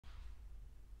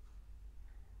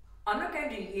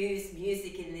going to use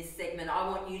music in this segment. I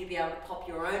want you to be able to pop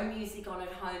your own music on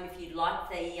at home if you'd like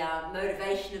the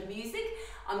motivation of music.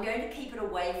 I'm going to keep it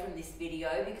away from this video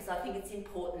because I think it's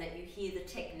important that you hear the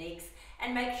techniques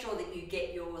and make sure that you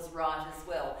get yours right as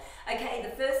well. Okay,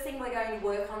 the first thing we're going to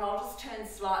work on, I'll just turn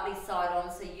slightly side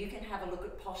on so you can have a look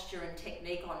at posture and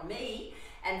technique on me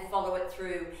and follow it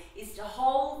through, is to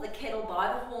hold the kettle by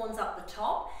the horns up the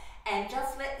top and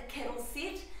just let the kettle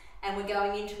sit. And we're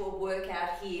going into a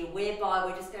workout here whereby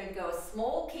we're just going to go a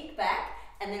small kick back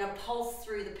and then a pulse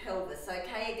through the pelvis.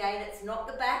 Okay, again, it's not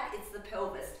the back, it's the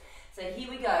pelvis. So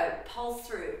here we go, pulse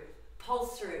through,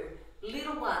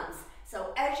 little ones.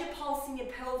 So as you're pulsing your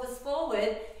pelvis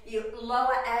forward, your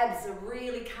lower abs are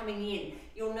really coming in.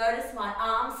 You'll notice my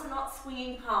arms are not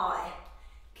swinging high.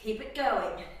 Keep it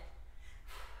going.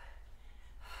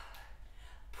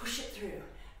 Push it through,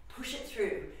 push it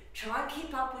through. Try and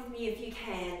keep up with me if you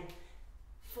can.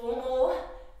 4 more,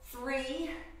 3,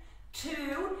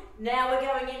 2. Now we're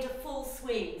going into full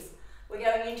swings. We're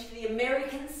going into the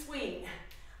American swing.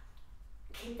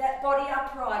 Keep that body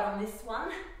upright on this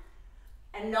one.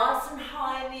 And nice and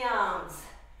high in the arms.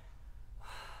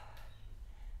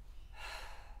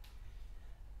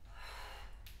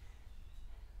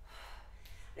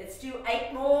 Let's do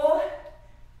 8 more.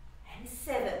 And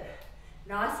 7.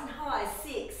 Nice and high.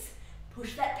 6.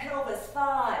 Push that pelvis.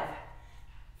 5,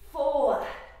 4,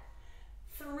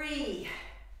 3,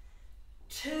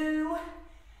 2,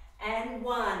 and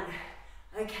 1.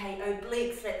 Okay,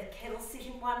 obliques, let the kettle sit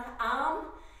in one arm,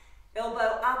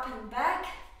 elbow up and back,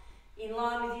 in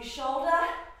line with your shoulder,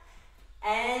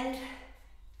 and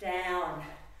down,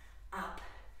 up.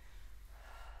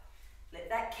 Let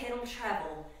that kettle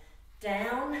travel,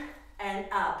 down and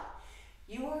up.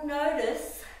 You will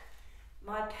notice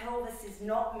my pelvis is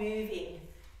not moving.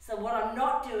 So what I'm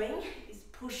not doing is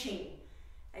pushing.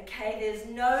 Okay, there's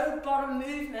no bottom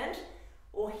movement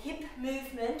or hip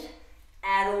movement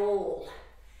at all.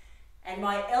 And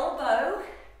my elbow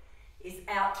is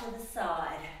out to the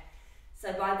side.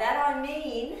 So by that I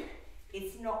mean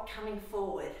it's not coming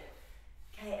forward.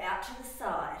 Okay, out to the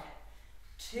side.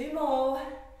 2 more.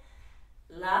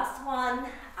 Last one,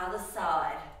 other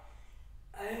side.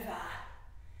 Over.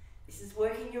 This is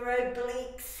working your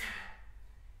obliques.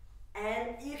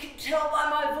 And you can tell by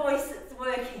my voice it's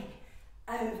working.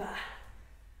 Over.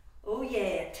 Oh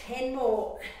yeah, 10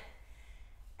 more.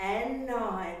 And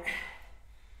 9.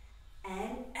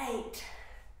 And 8.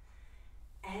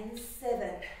 And 7.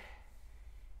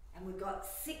 And we've got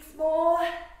 6 more.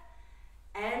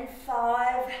 And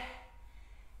 5.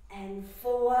 And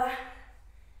 4.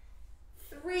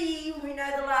 3. We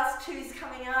know the last 2 is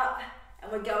coming up.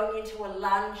 And we're going into a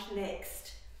lunge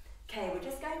next. Okay, we're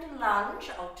just going to lunge.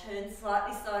 I'll turn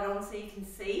slightly side on so you can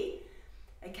see.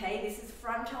 Okay, this is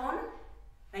front on.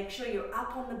 Make sure you're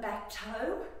up on the back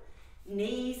toe.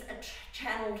 Knees are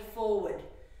channeled forward.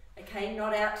 Okay,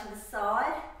 not out to the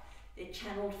side. They're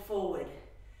channeled forward.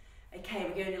 Okay,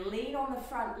 we're going to lean on the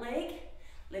front leg.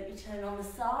 Let me turn on the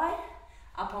side.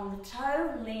 Up on the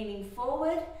toe, leaning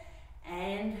forward.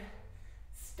 And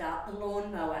start the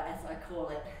lawnmower, as I call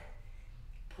it.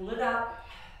 Pull it up.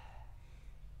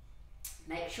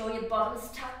 Make sure your bottom's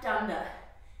tucked under.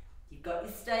 You've got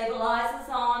your stabilizers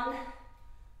on.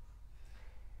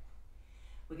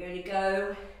 We're going to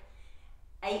go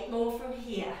 8 more from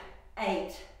here.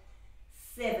 8,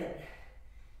 7,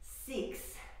 6,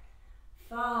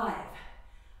 5,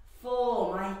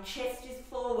 4. My chest is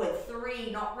forward.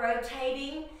 3, not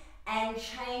rotating. And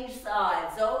change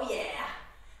sides. Oh yeah.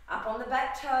 Up on the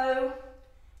back toe.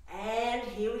 And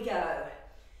here we go.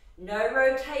 No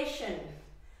rotation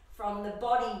from the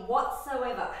body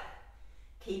whatsoever.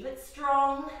 Keep it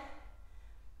strong.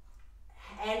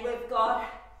 And we've got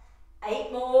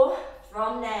 8 more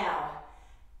from now.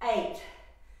 8,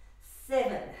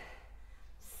 7,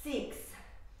 6,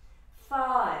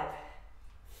 5,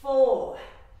 4,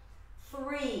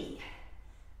 3,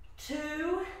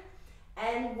 2,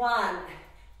 and 1.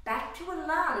 Back to a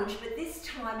lunge, but this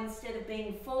time instead of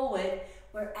being forward,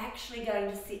 we're actually going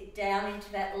to sit down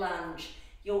into that lunge.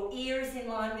 Your ear is in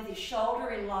line with your shoulder,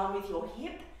 in line with your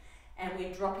hip, and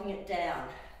we're dropping it down,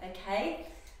 okay?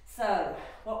 So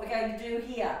what we're going to do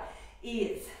here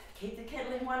is keep the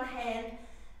kettle in one hand,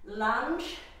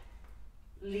 lunge,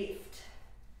 lift,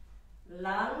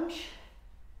 lunge,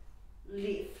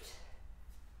 lift.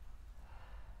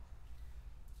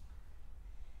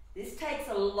 This takes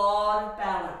a lot of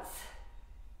balance.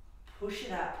 Push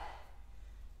it up.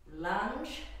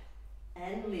 Lunge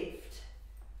and lift.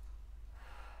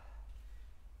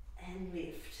 And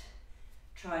lift.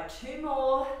 Try 2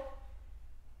 more.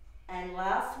 And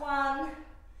last one.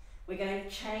 We're going to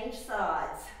change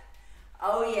sides.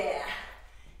 Oh yeah.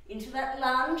 Into that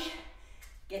lunge.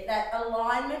 Get that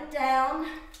alignment down.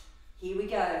 Here we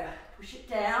go. Push it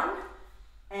down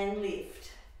and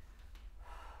lift.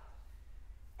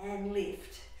 And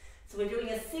lift. So we're doing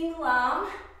a single arm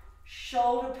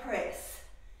shoulder press.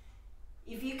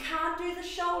 If you can't do the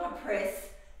shoulder press,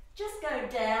 just go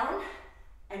down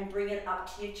and bring it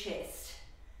up to your chest.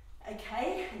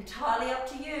 Okay, entirely up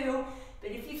to you,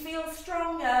 but if you feel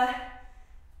stronger,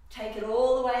 take it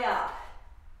all the way up.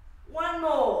 One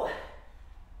more.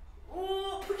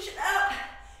 Ooh, push it up.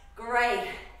 Great.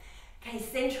 Okay,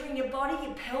 centering your body,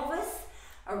 your pelvis,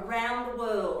 around the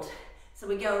world. So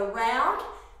we go around,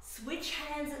 switch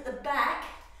hands at the back,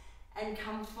 and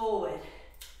come forward.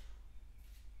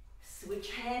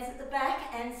 Switch hands at the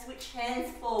back and switch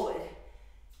hands forward.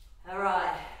 All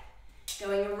right,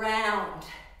 going around.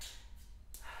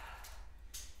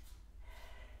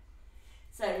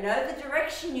 So know the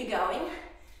direction you're going,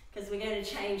 because we're going to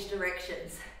change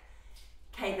directions.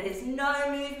 Okay, there's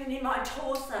no movement in my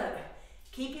torso.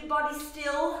 Keep your body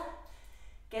still.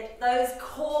 Get those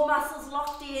core muscles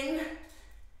locked in.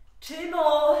 2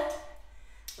 more.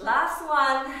 Last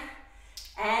one.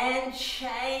 And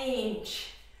change.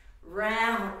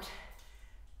 Round.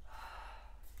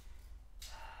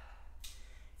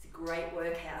 It's a great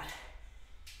workout.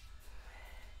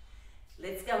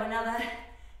 Let's go another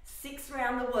 6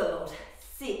 around the world.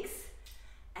 6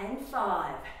 and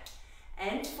 5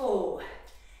 and 4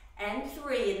 and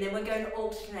 3, and then we're going to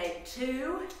alternate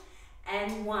 2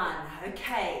 and 1.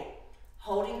 Okay,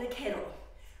 holding the kettle.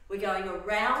 We're going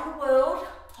around the world,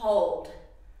 hold.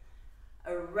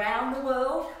 Around the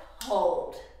world,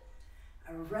 hold.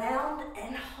 Around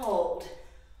and hold.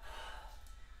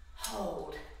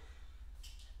 Hold.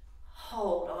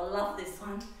 Hold. Oh, I love this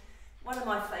one. One of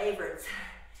my favorites.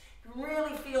 You can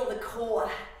really feel the core,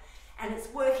 and it's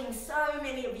working so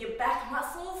many of your back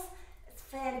muscles. It's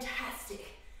fantastic.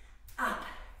 Up.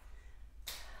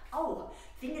 Oh,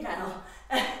 fingernail.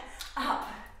 Up.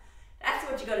 That's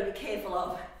what you've got to be careful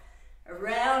of.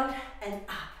 Around and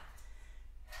up.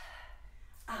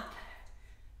 Up.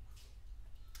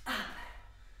 Up.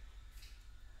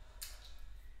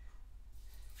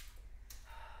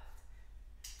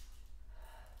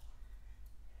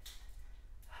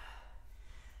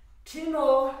 Two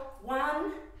more.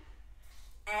 1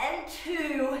 and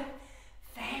 2.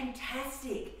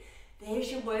 Fantastic.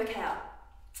 There's your workout.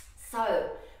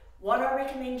 So, what I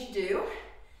recommend you do,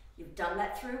 you've done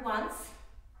that through once,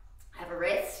 have a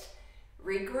rest,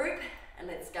 regroup, and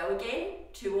let's go again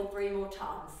 2 or 3 more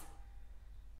times.